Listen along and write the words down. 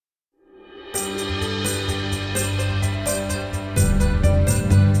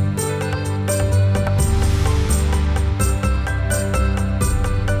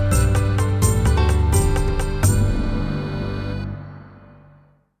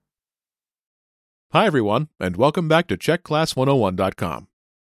Hi everyone, and welcome back to CzechClass101.com.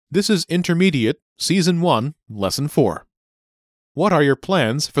 This is Intermediate, Season 1, Lesson 4. What are your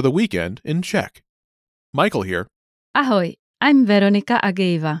plans for the weekend in Czech? Michael here. Ahoj, I'm Veronika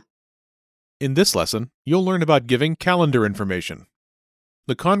Agejeva. In this lesson, you'll learn about giving calendar information.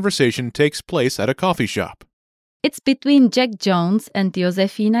 The conversation takes place at a coffee shop. It's between Jack Jones and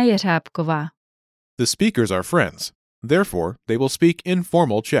Josefína Jeřábková. The speakers are friends. Therefore, they will speak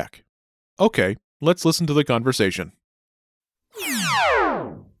informal Czech. Okay, let's listen to the conversation.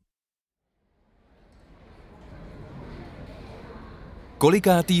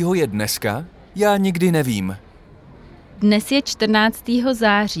 Kolikátýho je dneska? Já nikdy nevím. Dnes je 14.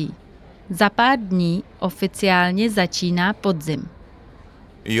 září. Za pár dní oficiálně začíná podzim.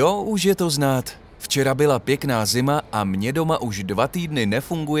 Jo, už je to znát. Včera byla pěkná zima a mě doma už 2 týdny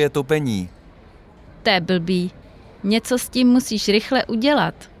nefunguje topení. To je blbý. Něco s tím musíš rychle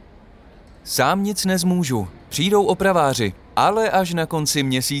udělat. Sám nic nezmůžu. Přijdou opraváři, ale až na konci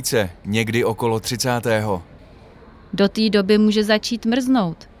měsíce, někdy okolo 30. Do té doby může začít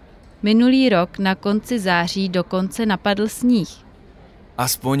mrznout. Minulý rok na konci září dokonce napadl sníh.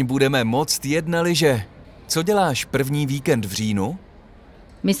 Aspoň budeme moct jet na lyže. Co děláš první víkend v říjnu?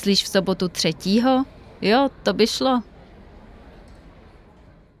 Myslíš v sobotu 3. Jo, to by šlo.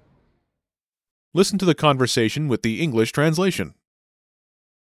 Listen to the conversation with the English translation.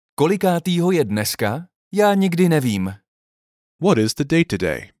 Kolikátýho je dneska? Já nikdy nevím. What is the date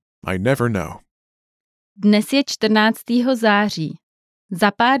today? I never know. Dnes je 14. září.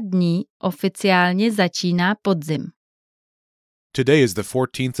 Za pár dní oficiálně začíná podzim. Today is the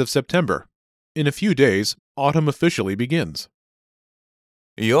 14th of September. In a few days, autumn officially begins.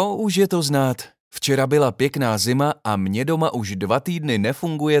 Jo, už je to znát. Včera byla pěkná zima a mě doma už 2 týdny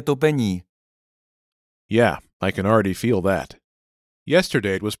nefunguje topení. Yeah, I can already feel that.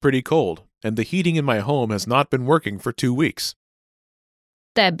 Yesterday it was pretty cold, and the heating in my home has not been working for 2 weeks.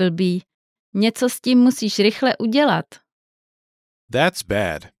 To je blbý. Něco s tím musíš rychle udělat. That's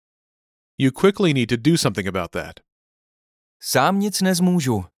bad. You quickly need to do something about that. Sám nic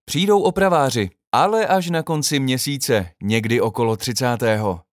nezmůžu. Přijdou opraváři, ale až na konci měsíce, někdy okolo 30.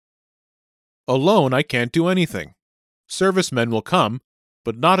 Alone, I can't do anything. Servicemen will come,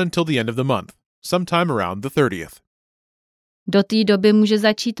 but not until the end of the month, sometime around the 30th. Do té doby může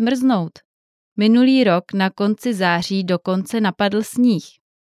začít mrznout. Minulý rok na konci září dokonce napadl sníh.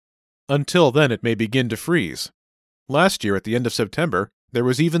 Until then, it may begin to freeze. Last year, at the end of September, there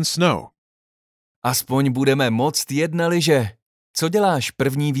was even snow. Aspoň budeme moct jet na lyže. Co děláš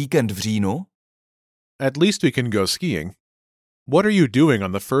první víkend v říjnu? At least we can go skiing. What are you doing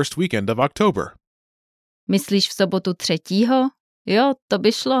on the first weekend of October? Myslíš v sobotu 3. Jo, to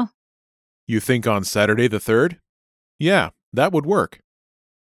by šlo. You think on Saturday the 3rd? Yeah, that would work.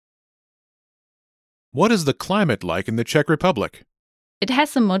 What is the climate like in the Czech Republic? It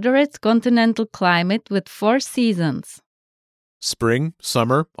has a moderate continental climate with 4 seasons. Spring,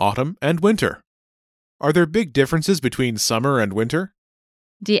 summer, autumn, and winter. Are there big differences between summer and winter?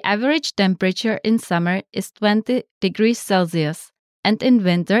 The average temperature in summer is 20 degrees Celsius, and in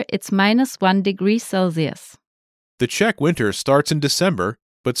winter it's -1 degree Celsius. The Czech winter starts in December,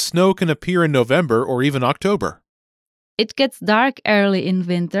 but snow can appear in November or even October. It gets dark early in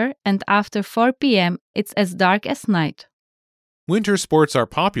winter, and after 4 p.m. it's as dark as night. Winter sports are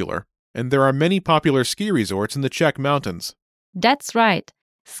popular, and there are many popular ski resorts in the Czech mountains. That's right.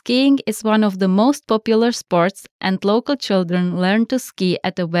 Skiing is one of the most popular sports, and local children learn to ski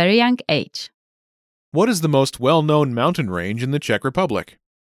at a very young age. What is the most well-known mountain range in the Czech Republic?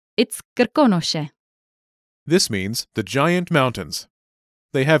 It's Krkonoše. This means the giant mountains.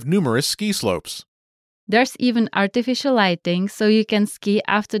 They have numerous ski slopes. There's even artificial lighting so you can ski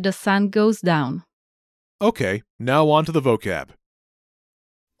after the sun goes down. Okay, now on to the vocab.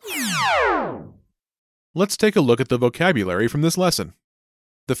 Let's take a look at the vocabulary from this lesson.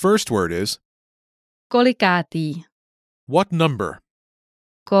 The first word is Kolikátý. what number?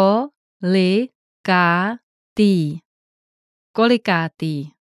 Kolikátý.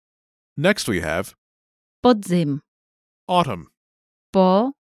 Kolikátý. Next we have Podzim. autumn.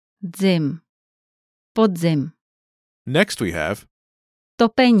 Podzim. Podzim. Next we have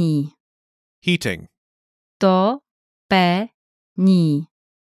Topení. heating. Topení.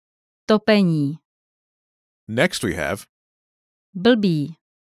 Topení. Next we have Blbý.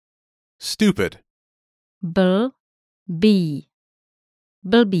 stupid. Blbý.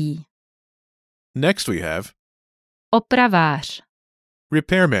 Blbý. Next we have Opravář.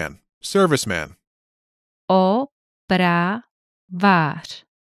 repairman, serviceman. Opravář.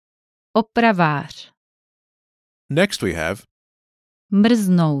 Opravář. Next we have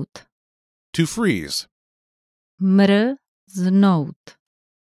Mrznout. To freeze. Mrznout.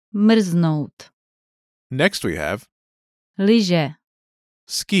 Mrznout. Next we have Lyže.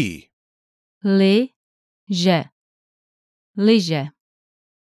 ski. Lyže. Lyže.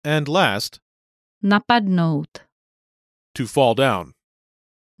 And last, Napadnout. to fall down.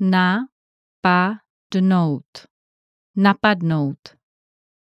 Napadnout. Napadnout.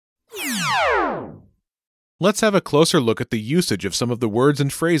 Let's have a closer look at the usage of some of the words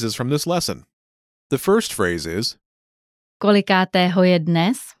and phrases from this lesson. The first phrase is, Kolikátého je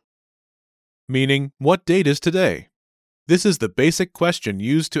dnes? meaning, what date is today? This is the basic question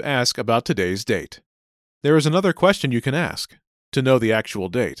used to ask about today's date. There is another question you can ask, to know the actual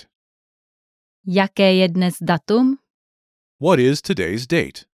date. Jaké je dnes datum? What is today's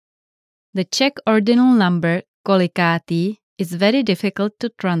date? The Czech ordinal number kolikátý is very difficult to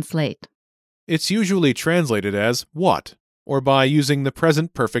translate. It's usually translated as what, or by using the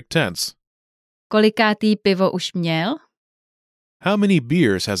present perfect tense. Kolikátý pivo už měl? How many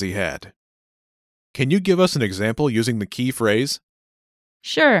beers has he had? Can you give us an example using the key phrase?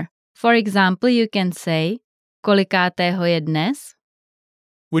 Sure. For example, you can say, kolikátého je dnes?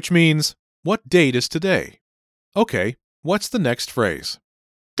 Which means, what date is today? Okay, what's the next phrase?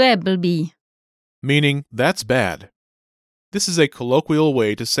 To je blbý. Meaning, that's bad. This is a colloquial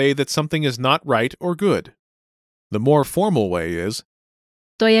way to say that something is not right or good. The more formal way is,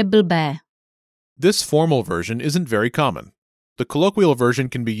 To je blbé. this formal version isn't very common. The colloquial version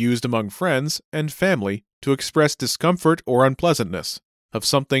can be used among friends and family to express discomfort or unpleasantness of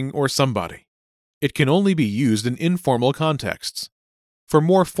something or somebody. It can only be used in informal contexts. For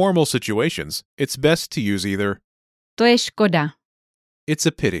more formal situations, it's best to use either To je škoda. it's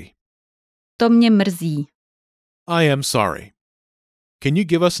a pity, To mě mrzí. I am sorry. Can you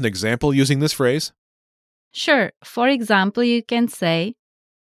give us an example using this phrase? Sure. For example, you can say,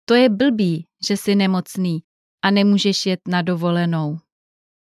 to je blbý, že jsi nemocný a nemůžeš jet na dovolenou.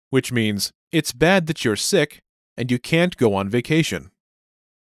 Which means, it's bad that you're sick and you can't go on vacation.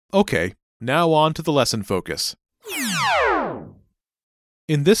 Okay, now on to the lesson focus.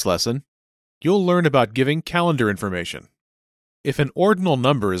 In this lesson, you'll learn about giving calendar information. If an ordinal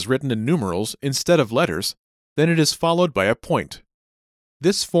number is written in numerals instead of letters, then it is followed by a point.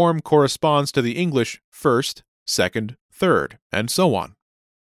 This form corresponds to the English first, second, third, and so on.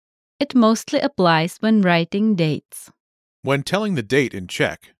 It mostly applies when writing dates. When telling the date in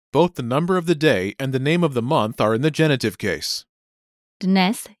Czech, both the number of the day and the name of the month are in the genitive case.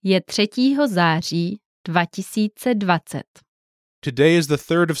 Dnes je 3. září 2020. Today is the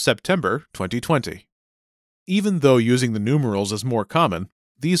 3rd of September, 2020. Even though using the numerals is more common,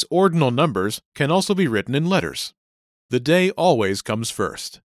 these ordinal numbers can also be written in letters. The day always comes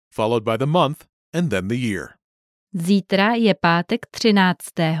first, followed by the month and then the year. Zítra je pátek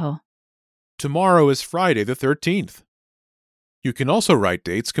 13. Tomorrow is Friday the 13th. You can also write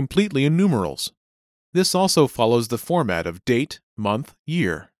dates completely in numerals. This also follows the format of date, month,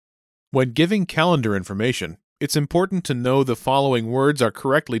 year. When giving calendar information, it's important to know the following words are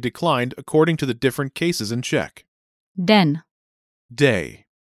correctly declined according to the different cases in Czech. Den. Day.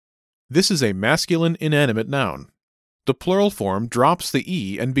 This is a masculine inanimate noun. The plural form drops the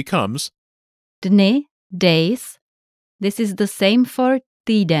E and becomes Dny, days. This is the same for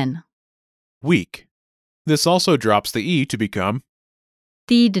týden. week. This also drops the E to become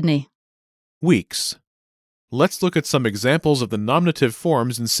Týdny. weeks. Let's look at some examples of the nominative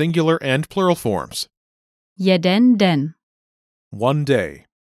forms in singular and plural forms. Jeden den. 1 day,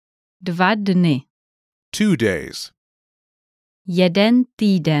 2 dny. 2 days, Jeden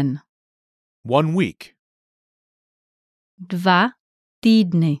týden. 1 week, 2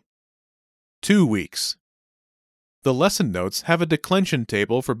 týdny. 2 weeks. The lesson notes have a declension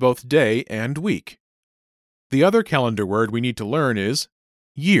table for both day and week. The other calendar word we need to learn is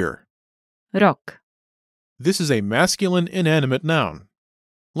year. Rok. This is a masculine inanimate noun.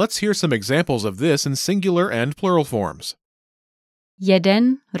 Let's hear some examples of this in singular and plural forms.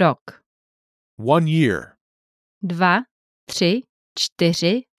 Jeden rok. 1 year, 2, 3,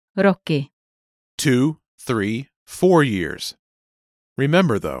 4 roky. 2, 3, 4 years.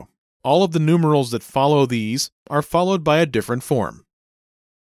 Remember, though, all of the numerals that follow these are followed by a different form.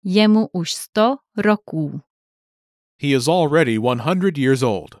 Je mu už 100 roků. He is already 100 years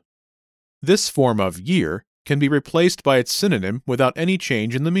old. This form of year can be replaced by its synonym without any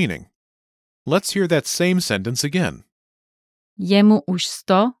change in the meaning. Let's hear that same sentence again. Je mu už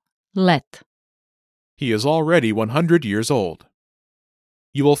 100 let. He is already 100 years old.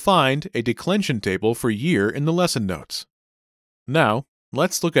 You will find a declension table for year in the lesson notes. Now,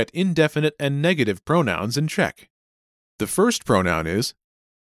 let's look at indefinite and negative pronouns in Czech. The first pronoun is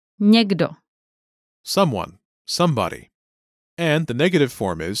Někdo. someone, somebody. And the negative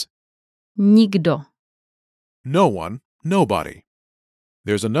form is Nikdo. no one, nobody.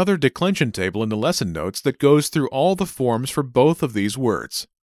 There's another declension table in the lesson notes that goes through all the forms for both of these words.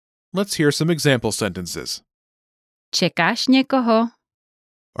 Let's hear some example sentences. Čekáš někoho?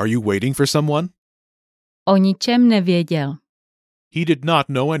 Are you waiting for someone? O ničem nevěděl. He did not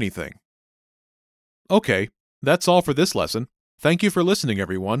know anything. Okay, that's all for this lesson. Thank you for listening,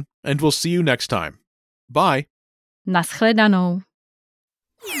 everyone, and we'll see you next time. Bye. Naschledanou.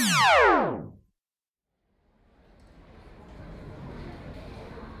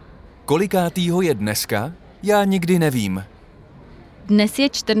 Kolikátýho je dneska? Já nikdy nevím. Dnes je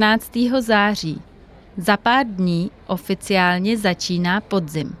 14. září. Za pár dní oficiálně začíná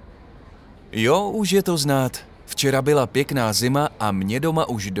podzim. Jo, už je to znát. Včera byla pěkná zima a mě doma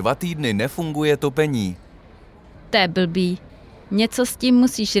už 2 týdny nefunguje topení. To je blbý. Něco s tím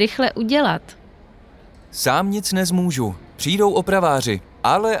musíš rychle udělat. Sám nic nezmůžu. Přijdou opraváři,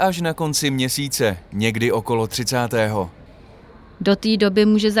 ale až na konci měsíce, někdy okolo 30. Do té doby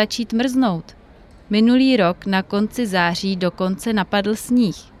může začít mrznout. Minulý rok na konci září dokonce napadl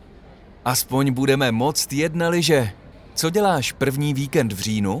sníh. Aspoň budeme moct jet na lyže. Co děláš první víkend v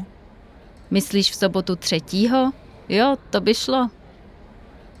říjnu? Myslíš v sobotu 3.? Jo, to by šlo.